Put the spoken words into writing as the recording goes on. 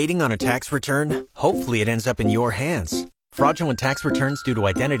Waiting on a tax return? Hopefully it ends up in your hands. Fraudulent tax returns due to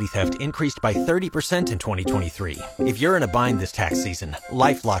identity theft increased by 30% in 2023. If you're in a bind this tax season,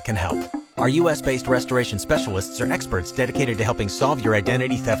 LifeLock can help. Our U.S.-based restoration specialists are experts dedicated to helping solve your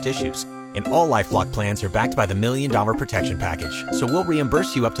identity theft issues. And all LifeLock plans are backed by the $1 Million Protection Package. So we'll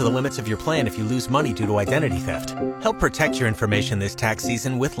reimburse you up to the limits of your plan if you lose money due to identity theft. Help protect your information this tax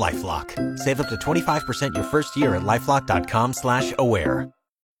season with LifeLock. Save up to 25% your first year at LifeLock.com/aware.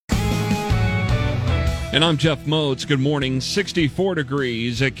 And I'm Jeff Moats. Good morning. 64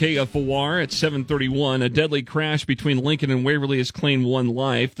 degrees at KFOR at 7:31. A deadly crash between Lincoln and Waverly has claimed one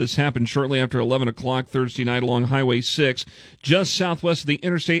life. This happened shortly after 11 o'clock Thursday night along Highway 6, just southwest of the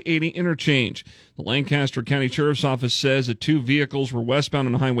Interstate 80 interchange. The Lancaster County Sheriff's Office says that 2 vehicles were westbound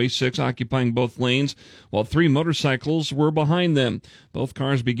on Highway 6, occupying both lanes, while 3 motorcycles were behind them. Both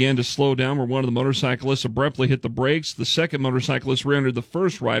cars began to slow down where one of the motorcyclists abruptly hit the brakes. The second motorcyclist rear-ended the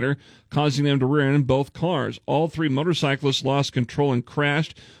first rider, causing them to rear-end both cars. All 3 motorcyclists lost control and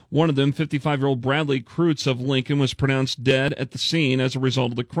crashed. One of them, 55-year-old Bradley Kreutz of Lincoln, was pronounced dead at the scene as a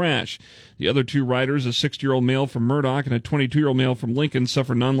result of the crash. The other 2 riders, a 60-year-old male from Murdoch and a 22-year-old male from Lincoln,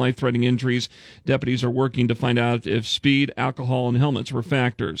 suffered non-life-threatening injuries. Deputies are working to find out if speed, alcohol, and helmets were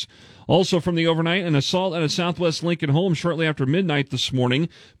factors. Also from the overnight, an assault at a southwest Lincoln home shortly after midnight this morning.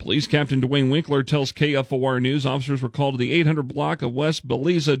 Police Captain Dwayne Winkler tells KFOR News officers were called to the 800 block of West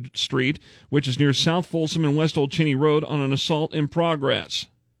Beliza Street, which is near South Folsom and West Old Cheney Road, on an assault in progress,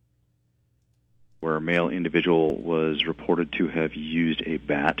 where a male individual was reported to have used a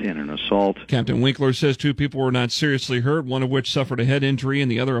bat in an assault. Captain Winkler says 2 people were not seriously hurt, one of which suffered a head injury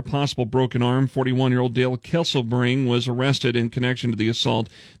and the other a possible broken arm. 41-year-old Dale Kesselbring was arrested in connection to the assault.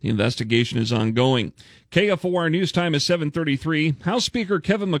 The investigation is ongoing. KFOR News Time is 7:33. House Speaker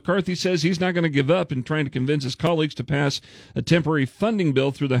Kevin McCarthy says he's not going to give up in trying to convince his colleagues to pass a temporary funding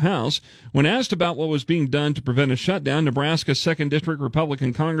bill through the House. When asked about what was being done to prevent a shutdown, Nebraska 2nd District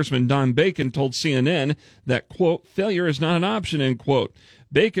Republican Congressman Don Bacon told CNN that, quote, failure is not an option, end quote.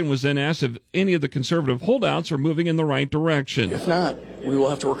 Bacon was then asked if any of the conservative holdouts are moving in the right direction. If not, we will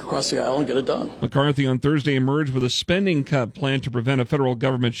have to work across the aisle and get it done. McCarthy on Thursday emerged with a spending cut plan to prevent a federal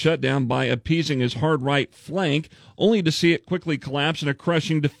government shutdown by appeasing his hard right flank, only to see it quickly collapse in a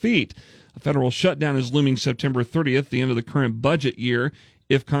crushing defeat. A federal shutdown is looming September 30th, the end of the current budget year,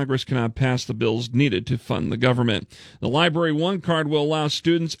 if Congress cannot pass the bills needed to fund the government. The Library One card will allow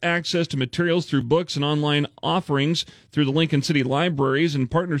students access to materials through books and online offerings through the Lincoln City Libraries in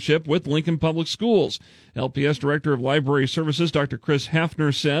partnership with Lincoln Public Schools. LPS Director of Library Services, Dr. Chris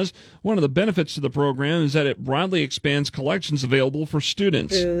Hafner, says one of the benefits to the program is that it broadly expands collections available for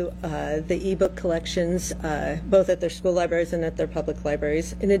students. Through the ebook collections, both at their school libraries and at their public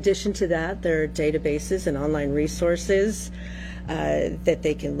libraries. In addition to that, there are databases and online resources that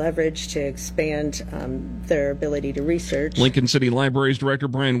they can leverage to expand their ability to research. Lincoln City Libraries Director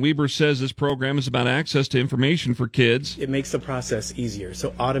Brian Weber says this program is about access to information for kids. It makes the process easier.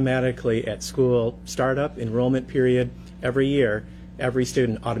 So automatically at school startup, enrollment period, every year, every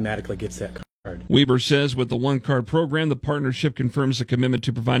student automatically gets that card. Weber says with the One Card program, the partnership confirms a commitment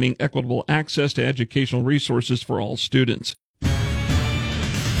to providing equitable access to educational resources for all students.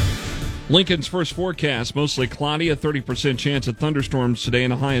 Lincoln's first forecast, mostly cloudy, a 30% chance of thunderstorms today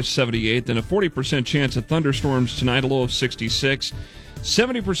and a high of 78, then a 40% chance of thunderstorms tonight, a low of 66.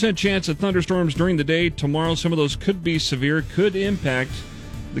 70% chance of thunderstorms during the day. Tomorrow, some of those could be severe, could impact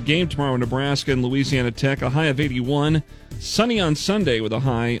the game tomorrow in Nebraska and Louisiana Tech, a high of 81. Sunny on Sunday with a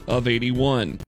high of 81.